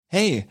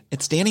Hey,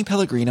 it's Danny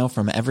Pellegrino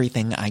from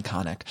Everything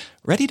Iconic.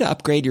 Ready to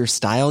upgrade your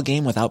style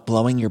game without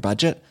blowing your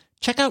budget?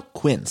 Check out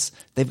Quince.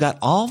 They've got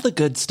all the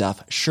good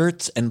stuff,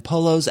 shirts and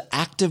polos,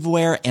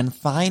 activewear, and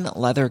fine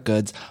leather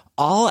goods,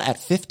 all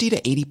at 50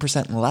 to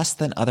 80% less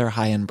than other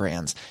high-end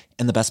brands.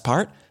 And the best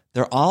part?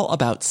 They're all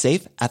about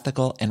safe,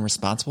 ethical, and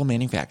responsible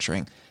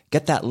manufacturing.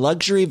 Get that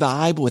luxury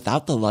vibe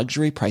without the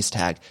luxury price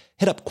tag.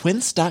 Hit up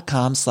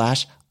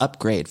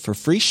quince.com/upgrade for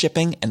free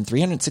shipping and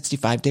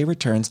 365-day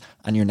returns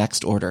on your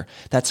next order.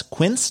 That's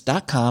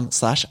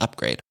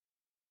quince.com/upgrade.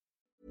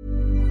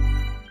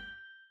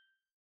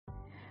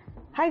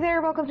 Hi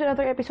there! Welcome to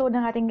another episode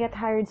ng ating Get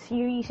Hired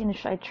series, in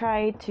which I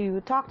try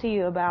to talk to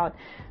you about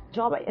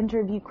job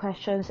interview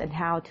questions and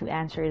how to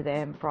answer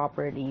them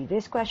properly.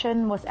 This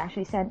question was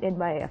actually sent in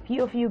by a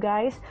few of you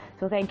guys,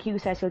 so thank you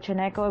Cecil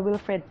Chaneco,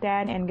 Wilfred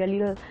Tan, and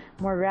Galil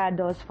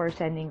Morados for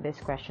sending this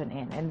question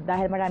in. And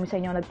dahil marami sa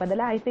inyo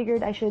nagpadala, I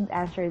figured I should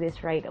answer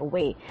this right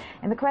away.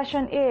 And the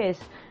question is,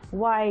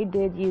 why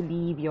did you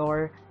leave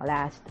your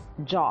last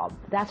job?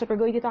 That's what we're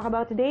going to talk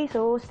about today,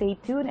 so stay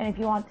tuned. And if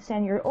you want to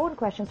send your own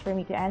questions for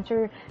me to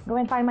answer, go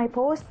and find my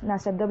post.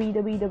 Nasa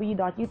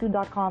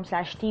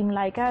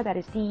www.youtube.com/teamlyca, that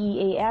is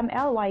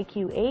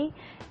TEAMLYQA,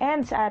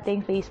 and sa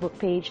ating Facebook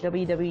page,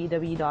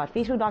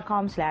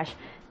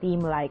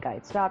 www.facebook.com/teamlyca.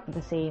 It's not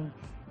the same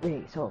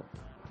way. So,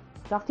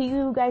 talk to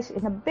you guys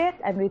in a bit.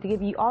 I'm going to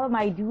give you all of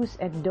my do's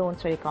and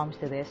don'ts when it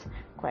comes to this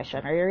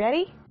question. Are you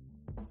ready?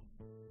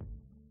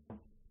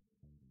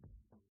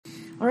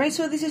 Alright,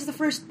 so this is the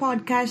first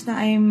podcast na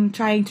I'm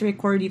trying to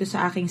record dito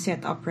sa aking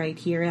setup right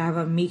here. I have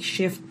a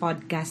makeshift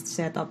podcast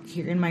setup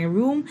here in my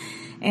room.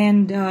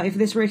 And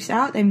if this works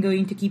out, I'm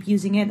going to keep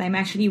using it. I'm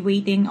actually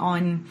waiting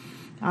on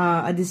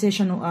a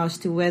decision as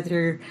to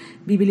whether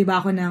bibili ba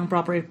ako ng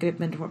proper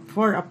equipment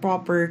for a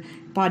proper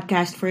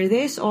podcast for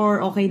this, or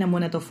okay na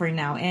muna to for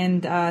now.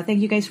 And thank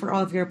you guys for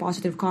all of your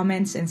positive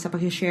comments and sa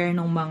pag-share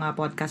ng mga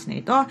podcast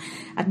na ito.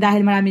 At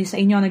dahil marami sa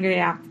inyo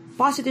nag-react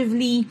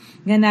positively,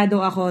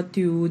 ganado ako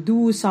to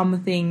do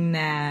something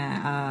na,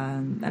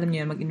 alam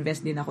niyo,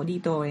 mag-invest din ako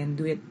dito and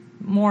do it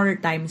more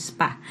times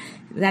pa.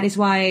 That is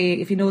why,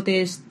 if you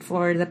noticed,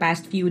 for the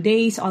past few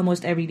days,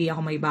 almost every day ako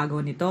may bago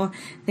nito.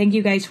 Thank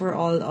you guys for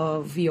all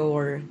of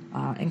your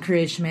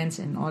encouragements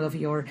and all of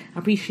your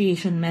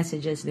appreciation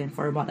messages then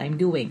for what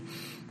I'm doing.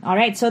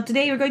 Alright, so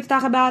today we're going to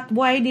talk about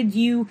why did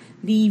you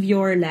leave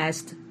your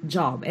last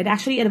job. And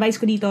actually,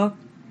 advice ko dito,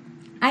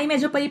 ay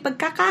medyo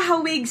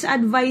pagkakahawig sa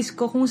advice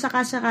ko kung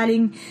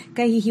sakasakaling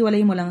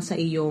kahihiwalay mo lang sa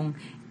iyong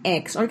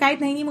ex, or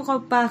kahit na hindi mo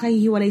pa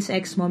kahihiwalay sa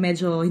ex mo,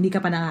 medyo hindi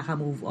ka pa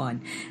nakaka-move on.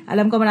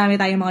 Alam ko marami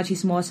tayong mga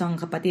chismosang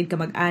kapatid,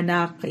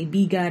 kamag-anak,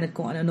 kaibigan, at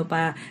kung ano-ano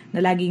pa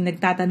na laging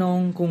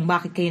nagtatanong kung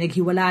bakit kayo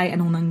naghiwalay,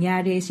 anong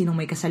nangyari, sinong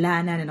may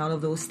kasalanan, and all of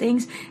those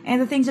things.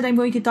 And the things that I'm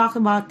going to talk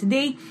about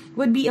today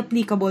would be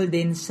applicable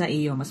din sa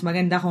iyo. Mas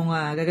maganda kung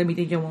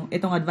gagamitin nyo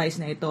itong advice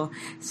na ito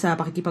sa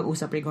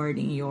pakikipag-usap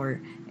regarding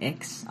your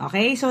ex.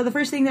 Okay? So the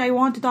first thing that I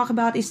want to talk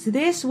about is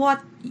this: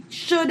 what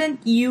shouldn't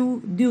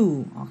you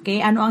do?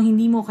 Okay? Ano ang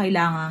hindi mo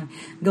kailangang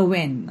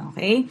gawin?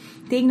 Okay?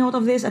 Take note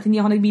of this, at hindi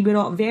ako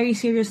nagbibiro. Very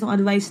serious ng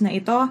advice na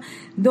ito.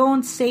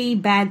 Don't say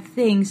bad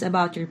things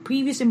about your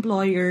previous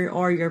employer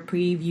or your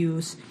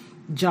previous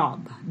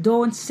job.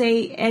 Don't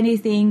say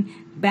anything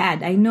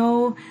bad. I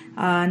know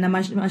na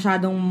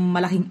masyadong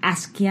malaking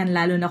ask yan,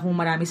 lalo na kung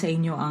marami sa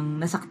inyo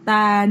ang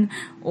nasaktan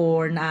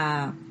or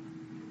na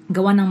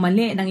gawa ng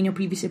mali ng inyong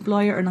previous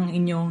employer or ng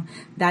inyong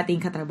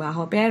dating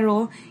katrabaho.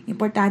 Pero,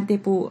 importante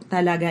po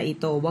talaga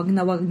ito. Wag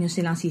na wag nyo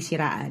silang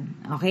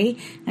sisiraan. Okay?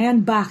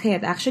 Ngayon,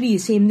 bakit? Actually,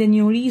 same din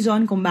yung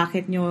reason kung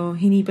bakit nyo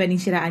hindi pwedeng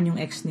siraan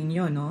yung ex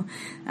ninyo, no?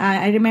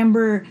 I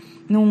remember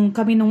nung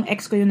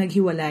ex ko yung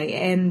naghiwalay,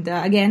 and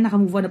again,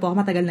 nakamove on na po ako,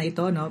 matagal na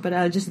ito, no? But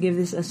I'll just give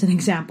this as an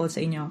example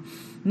sa inyo.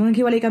 Nung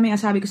naghiwalay kami,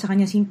 sabi ko sa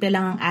kanya, simple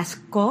lang ang ask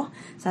ko.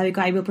 Sabi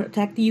ko, I will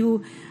protect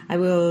you. I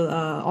will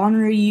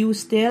honor you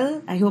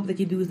still. I hope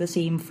that you do the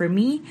same for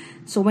me.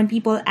 So when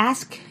people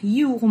ask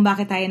you kung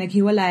bakit tayo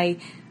naghiwalay,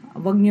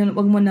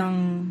 wag mo nang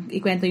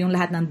ikwento yung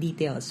lahat ng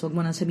details. Wag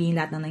mo nang sabihin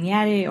lahat ng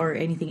nangyari or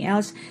anything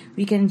else.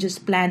 We can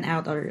just plan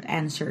out our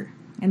answer.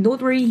 And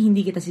don't worry,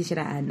 hindi kita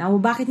sisiraan. Now,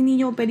 bakit hindi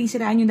nyo pwedeng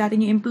siraan yung dati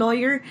yung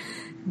employer?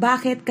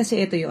 Bakit? Kasi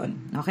ito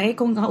yon. Okay?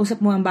 Kung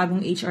kausap mo ang bagong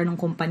HR ng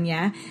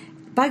kumpanya,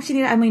 pag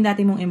siniraan mo yung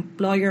dati mong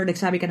employer,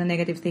 nagsabi ka ng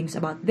negative things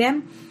about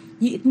them,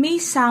 it may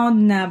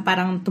sound na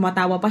parang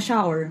tumatawa pa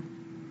siya or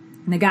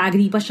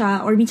nag-agree pa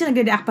siya or minsan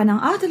nagre-react pa ng,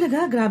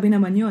 talaga, grabe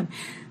naman yun.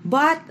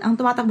 But, ang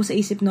tumatakbo sa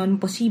isip nun,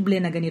 posible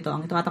na ganito.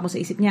 Ang tumatakbo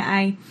sa isip niya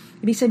ay,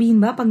 ibig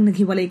sabihin ba pag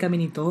naghiwalay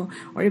kami nito?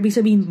 Or ibig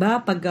sabihin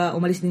ba pag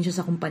umalis din siya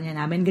sa kumpanya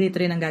namin,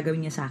 ganito rin ang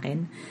gagawin niya sa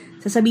akin?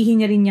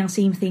 Sasabihin niya rin yung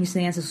same things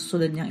na yan sa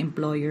susunod niyang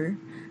employer,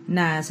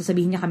 na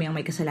sasabihin niya kami ang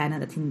may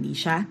kasalanan at hindi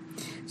siya.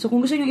 So,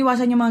 kung gusto niyo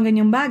iwasan yung mga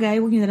ganyang bagay,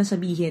 huwag niyo na lang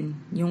sabihin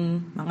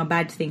yung mga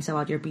bad things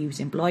about your previous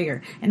employer.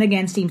 And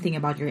again, same thing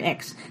about your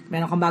ex.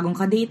 Meron kang bagong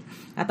kadate,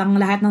 at ang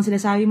lahat ng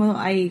sinasabi mo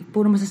ay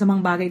puro masasamang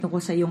bagay tungkol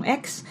sa iyong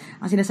ex.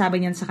 Ang sinasabi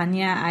niyan sa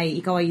kanya ay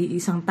ikaw ay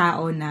isang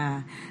tao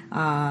na,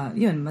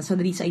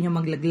 masadali sa inyo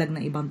maglaglag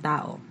ng ibang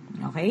tao.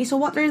 Okay? So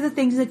what are the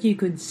things that you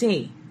could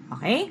say?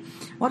 Okay?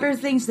 What are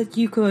the things that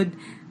you could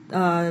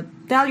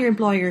tell your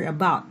employer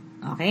about?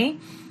 Okay?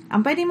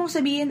 Ang pwede mong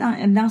sabihin,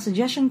 ang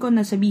suggestion ko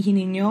na sabihin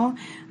ninyo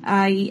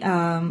ay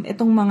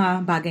itong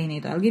mga bagay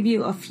na ito. I'll give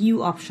you a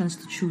few options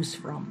to choose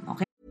from.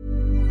 Okay?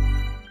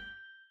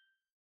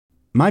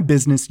 My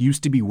business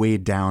used to be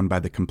weighed down by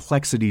the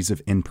complexities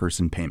of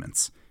in-person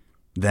payments.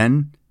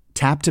 Then,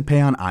 Tap to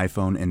Pay on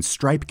iPhone and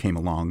Stripe came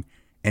along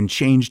and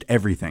changed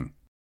everything.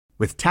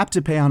 With Tap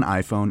to Pay on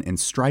iPhone and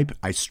Stripe,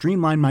 I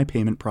streamlined my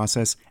payment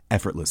process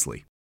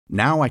effortlessly.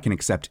 Now I can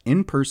accept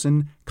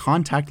in-person,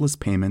 contactless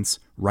payments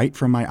right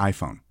from my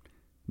iPhone.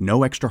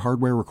 No extra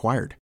hardware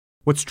required.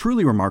 What's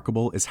truly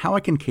remarkable is how I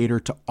can cater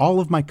to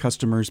all of my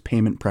customers'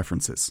 payment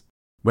preferences.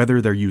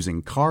 Whether they're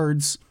using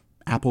cards,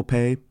 Apple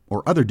Pay,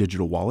 or other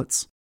digital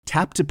wallets,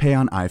 Tap to Pay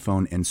on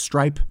iPhone and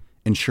Stripe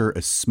ensure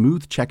a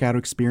smooth checkout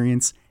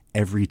experience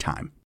every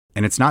time.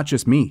 And it's not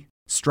just me.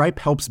 Stripe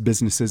helps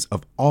businesses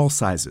of all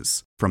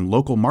sizes, from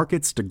local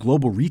markets to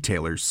global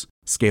retailers,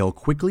 scale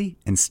quickly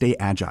and stay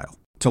agile.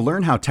 To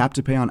learn how Tap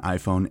to Pay on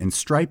iPhone and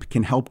Stripe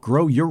can help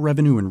grow your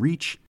revenue and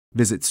reach,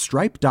 visit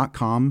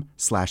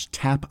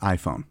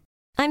stripe.com/tapiphone.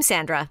 I'm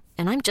Sandra,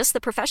 and I'm just the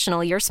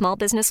professional your small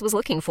business was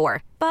looking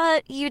for.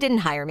 But you didn't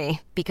hire me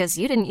because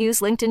you didn't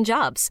use LinkedIn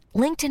Jobs.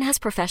 LinkedIn has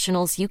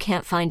professionals you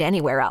can't find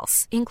anywhere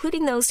else,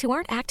 including those who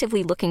aren't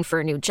actively looking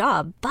for a new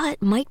job,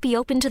 but might be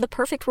open to the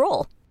perfect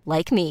role,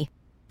 like me.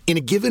 In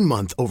a given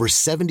month, over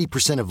 70%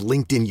 of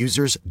LinkedIn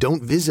users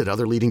don't visit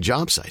other leading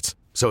job sites.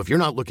 So if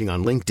you're not looking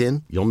on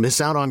LinkedIn, you'll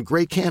miss out on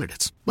great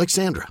candidates like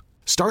Sandra.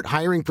 Start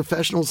hiring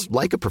professionals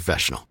like a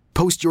professional.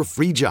 Post your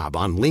free job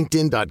on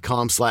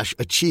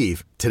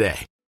linkedin.com/achieve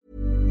today.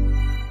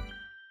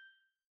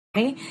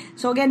 Okay?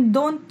 So again,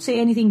 don't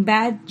say anything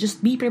bad.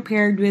 Just be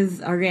prepared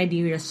with a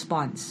ready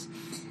response.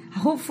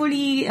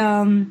 Hopefully,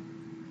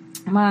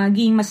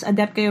 maging mas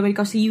adept kayo when it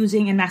comes to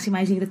using and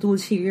maximizing the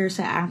tools here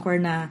sa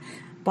Anchor na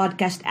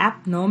podcast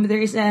app. No?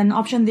 There is an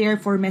option there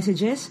for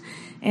messages.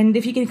 And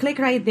if you can click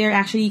right there,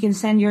 actually, you can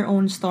send your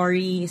own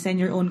story, send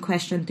your own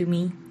question to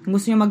me. Kung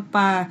gusto nyo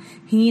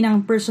magpahingi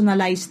ng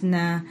personalized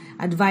na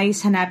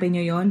advice, hanapin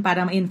nyo yon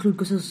para ma-include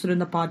ko sa susunod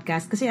na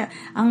podcast. Kasi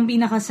ang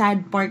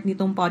pinaka-sad part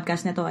nitong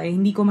podcast na to ay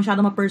hindi ko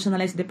masyado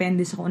ma-personalize,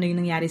 depende sa kung ano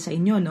yung nangyari sa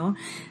inyo, no?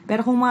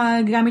 Pero kung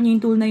magagamit nyo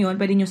yung tool na yon,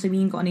 pwede nyo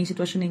sabihin ko ano yung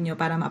sitwasyon ninyo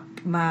para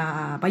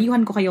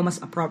mapayuhan ko kayo mas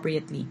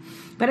appropriately.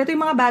 Pero ito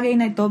yung mga bagay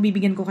na ito,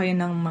 bibigyan ko kayo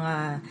ng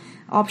mga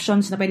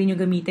options na pwede nyo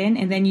gamitin,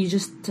 and then you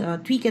just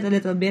tweak it a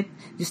little bit.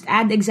 Just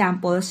add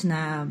examples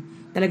na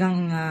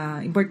talagang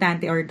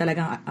importante or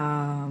talagang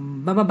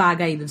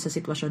bababagay dun sa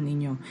sitwasyon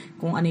ninyo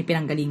kung ano yung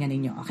pinanggalingan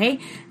ninyo. Okay?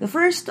 The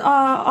first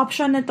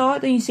option na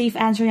ito yung safe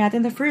answer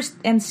natin. The first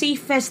and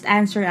safest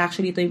answer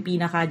actually, ito yung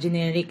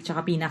pinaka-generic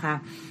tsaka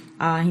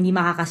hindi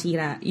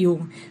makakasira,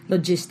 yung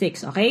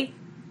logistics.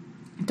 Okay?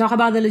 Talk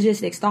about the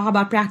logistics. Talk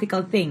about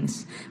practical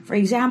things. For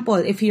example,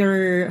 if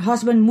your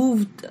husband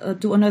moved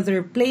to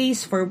another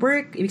place for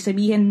work, ibig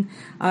sabihin,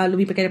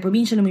 lumipat kayo ng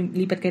probinsya,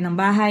 lumipat kayo ng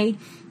bahay,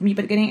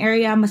 lumipat kayo ng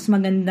area, mas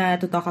maganda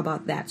to talk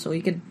about that. So you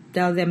could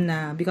tell them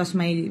na because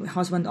my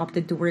husband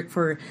opted to work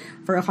for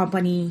a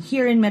company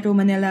here in Metro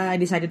Manila,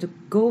 I decided to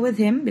go with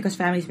him because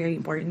family is very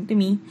important to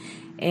me.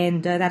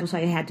 And that was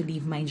why I had to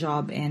leave my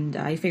job. And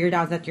I figured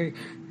out that your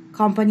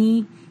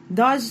company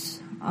does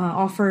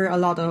offer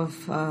a lot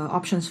of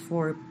options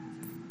for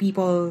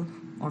people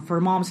or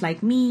for moms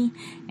like me,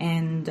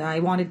 and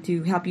I wanted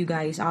to help you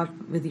guys out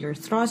with your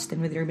thrust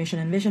and with your mission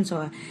and vision.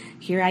 So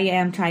here I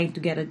am trying to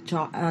get a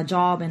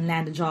job and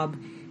land a job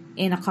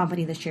in a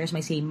company that shares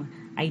my same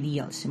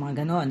ideals, yung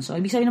mga ganon. So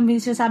ibig sabihin ng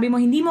sinasabi mo,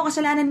 hindi mo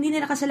kasalanan, hindi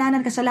nila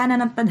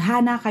kasalanan ng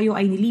tadhana, kayo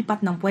ay nilipat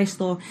ng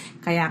pwesto,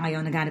 kaya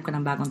ngayon naghanap ka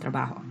ng bagong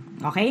trabaho.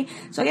 Okay?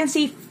 So again,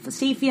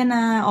 safe yan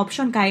na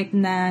option kahit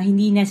na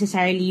hindi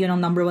necessarily yun ang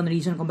number one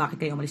reason kung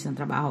bakit kayo umalis ng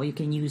trabaho. You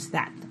can use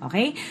that.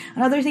 Okay?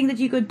 Another thing that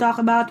you could talk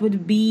about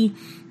would be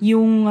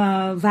yung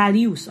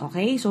values.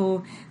 Okay?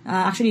 So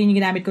actually yun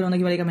yung ginamit ko nung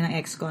naghiwalay kami ng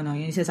ex ko. No?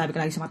 Yun yung sinasabi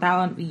ko lagi sa mga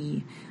tao. We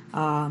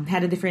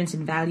had a difference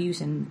in values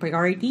and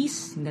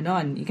priorities.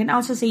 Ganon. You can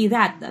also say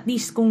that. At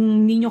least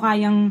kung hindi nyo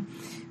kayang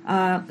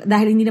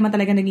dahil hindi naman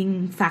talaga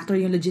naging factor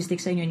yung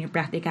logistics sa inyo and yung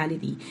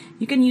practicality,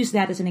 you can use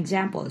that as an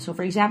example. So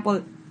for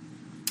example,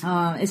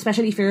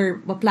 especially if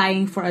you're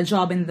applying for a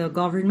job in the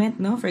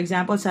government, no? For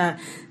example, sa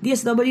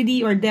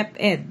DSWD or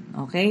DepEd,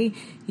 okay?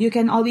 You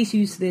can always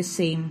use this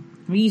same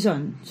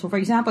reason. So, for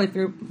example, if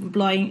you're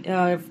trying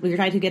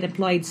to get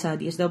employed sa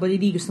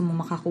DSWD, gusto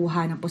mo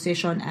makakuha ng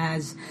position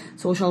as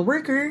social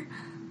worker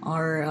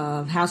or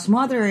house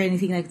mother or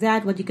anything like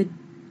that, what you could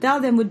tell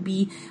them would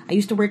be, I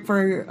used to work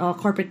for a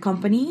corporate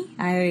company.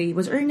 I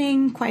was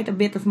earning quite a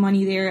bit of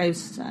money there. I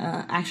was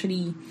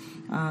actually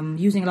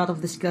using a lot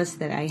of the skills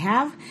that I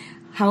have.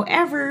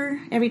 However,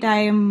 every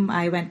time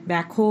I went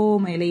back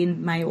home, I lay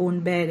in my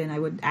own bed and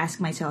I would ask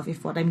myself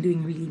if what I'm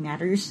doing really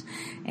matters.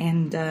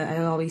 And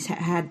I always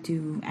had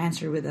to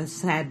answer with a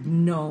sad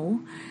no.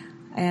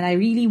 And I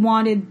really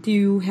wanted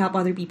to help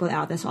other people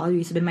out. That's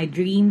always been my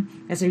dream.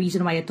 That's the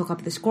reason why I took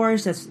up this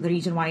course. That's the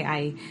reason why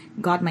I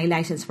got my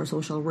license for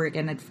social work.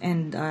 And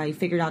I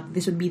figured out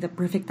this would be the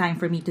perfect time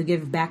for me to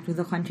give back to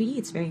the country.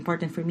 It's very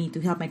important for me to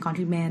help my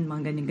countrymen,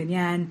 mga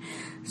ganyan-ganyan.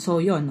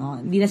 So, yun.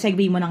 Hindi na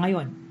segue mo na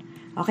ngayon.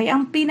 Okay,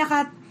 ang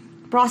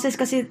process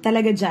kasi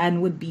talaga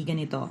dyan would be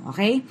ganito,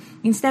 okay?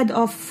 Instead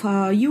of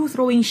you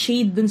throwing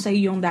shade dun sa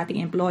iyong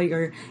dating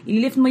employer,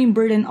 i-lift mo yung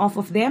burden off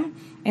of them,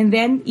 and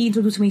then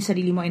i-introduce mo yung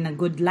sarili mo in a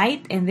good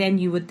light, and then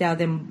you would tell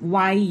them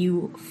why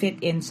you fit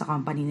in sa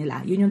company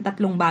nila. Yun yung 3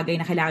 bagay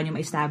na kailangan nyo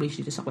ma-establish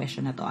dito sa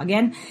question na to.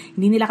 Again,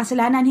 hindi nila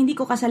kasalanan, hindi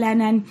ko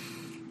kasalanan,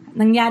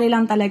 nangyari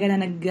lang talaga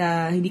na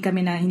hindi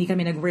kami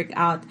nag-work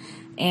out,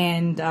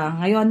 and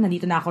ngayon,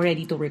 nandito na ako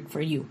ready to work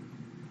for you.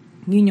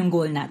 Yun yung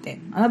goal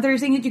natin. Another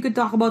thing that you could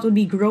talk about would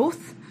be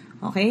growth.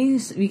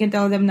 Okay? So we can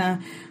tell them na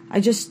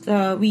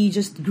we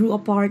just grew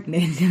apart.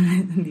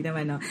 Hindi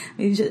naman, no.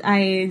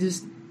 I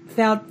just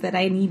felt that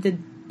I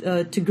needed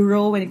to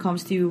grow when it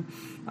comes to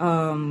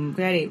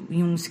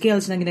yung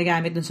skills na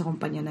ginagamit dun sa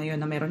kumpanya na yun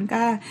na meron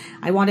ka.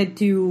 I wanted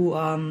to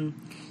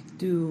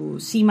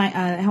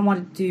I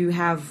wanted to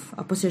have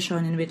a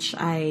position in which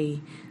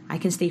I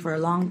can stay for a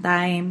long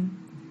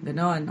time.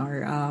 Ganon.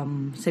 Or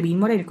sabihin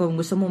mo rin, kung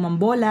gusto mo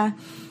mambola,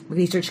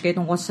 mag-research kayo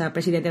tungkol sa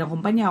presidente ng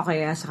kumpanya o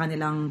kaya sa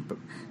kanilang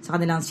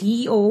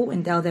CEO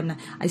and tell them na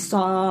I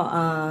saw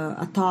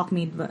a talk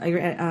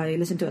I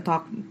listened to a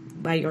talk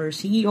by your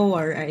CEO,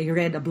 or I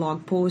read a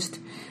blog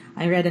post,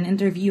 I read an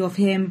interview of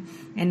him,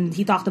 and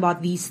he talked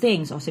about these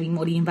things. O sabihin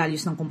mo ulit yung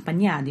values ng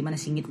kumpanya, di ba,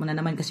 nasingit mo na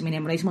naman kasi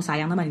memorize mo,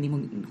 sayang naman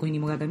kung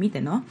hindi mo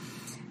gagamitin, no?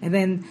 And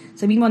then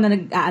sabihin mo na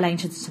nag-a-align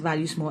siya sa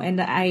values mo.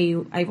 And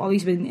I've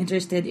always been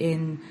interested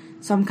in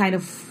some kind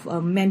of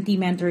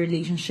mentee-mentor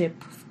relationship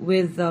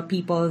with the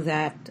people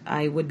that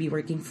I would be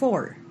working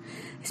for.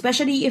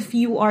 Especially if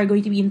you are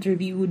going to be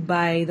interviewed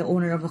by the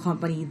owner of the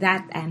company,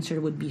 that answer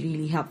would be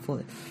really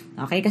helpful.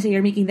 Okay? Kasi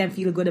you're making them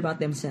feel good about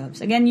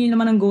themselves. Again, yun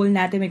naman ang goal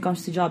natin when it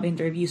comes to job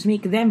interviews.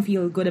 Make them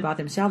feel good about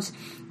themselves.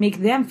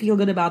 Make them feel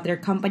good about their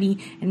company.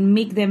 And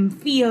make them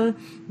feel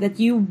that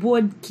you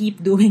would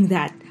keep doing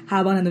that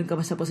habang nandun ka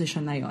pa sa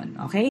posisyon na yun.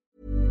 Okay?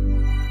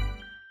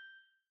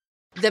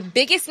 The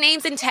biggest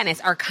names in tennis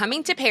are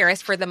coming to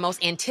Paris for the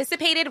most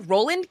anticipated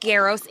Roland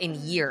Garros in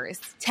years.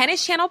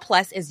 Tennis Channel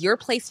Plus is your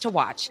place to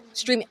watch.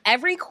 Stream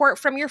every court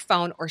from your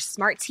phone or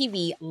smart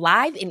TV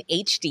live in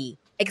HD.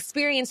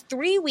 Experience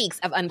 3 weeks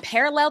of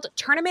unparalleled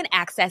tournament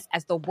access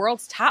as the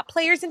world's top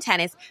players in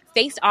tennis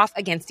face off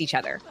against each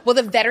other. Will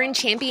the veteran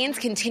champions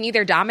continue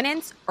their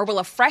dominance, or will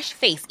a fresh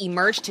face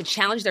emerge to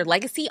challenge their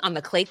legacy on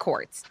the clay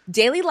courts?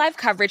 Daily live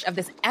coverage of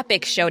this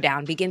epic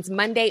showdown begins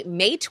Monday,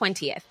 May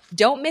 20th.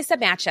 Don't miss a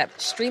matchup.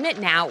 Stream it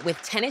now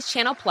with Tennis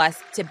Channel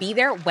Plus to be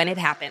there when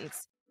it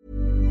happens.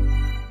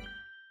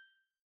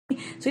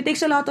 So it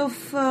takes a lot of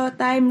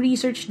time,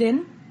 research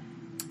din.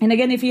 And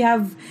again, if you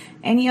have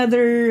any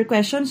other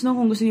questions, no,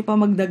 kung gusto niyo pa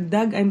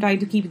magdagdag, I'm trying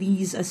to keep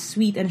these as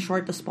sweet and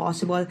short as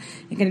possible.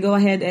 You can go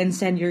ahead and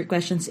send your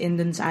questions in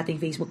dun sa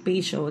ating Facebook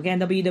page. So again,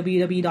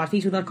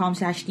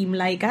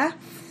 www.facebook.com/teamlaika.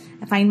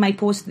 Find my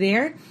post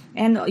there.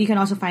 And you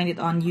can also find it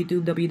on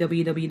YouTube,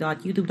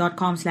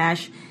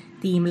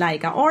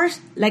 www.youtube.com/teamlaika. Or,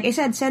 like I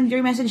said, send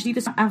your message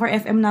dito sa Anchor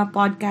FM na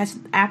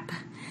podcast app.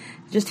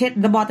 Just hit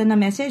the button na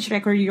message,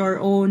 record your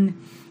own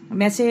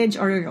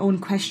message or your own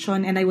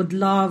question, and I would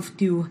love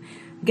to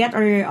get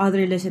our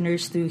other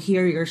listeners to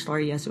hear your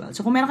story as well.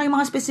 So kung meron kayong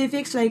mga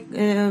specifics, like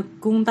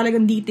kung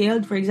talagang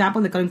detailed, for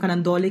example, nagkaroon ka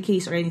ng Dole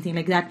case or anything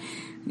like that,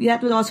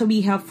 that would also be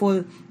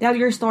helpful. Tell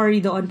your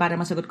story doon para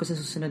masagot ko sa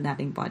susunod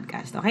nating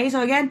podcast. Okay? So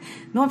again,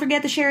 don't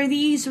forget to share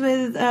these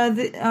with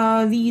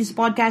these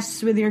podcasts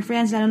with your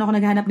friends, lalo na kung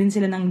naghahanap din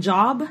sila ng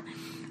job.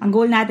 Ang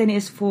goal natin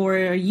is for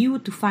you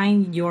to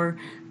find your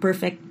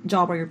perfect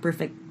job or your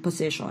perfect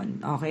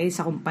position, okay,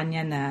 sa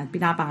kumpanya na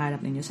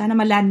pinapangarap ninyo. Sana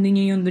ma-land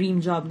ninyo yung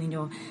dream job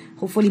ninyo.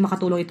 Hopefully,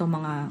 makatulong itong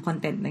mga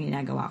content na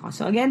ginagawa ko.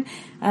 So again,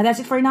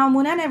 that's it for now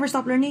muna. Never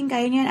stop learning.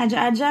 Kaya nyo yan,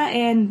 Aja-Aja.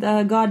 And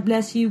God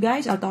bless you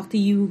guys. I'll talk to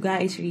you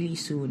guys really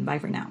soon.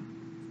 Bye for now.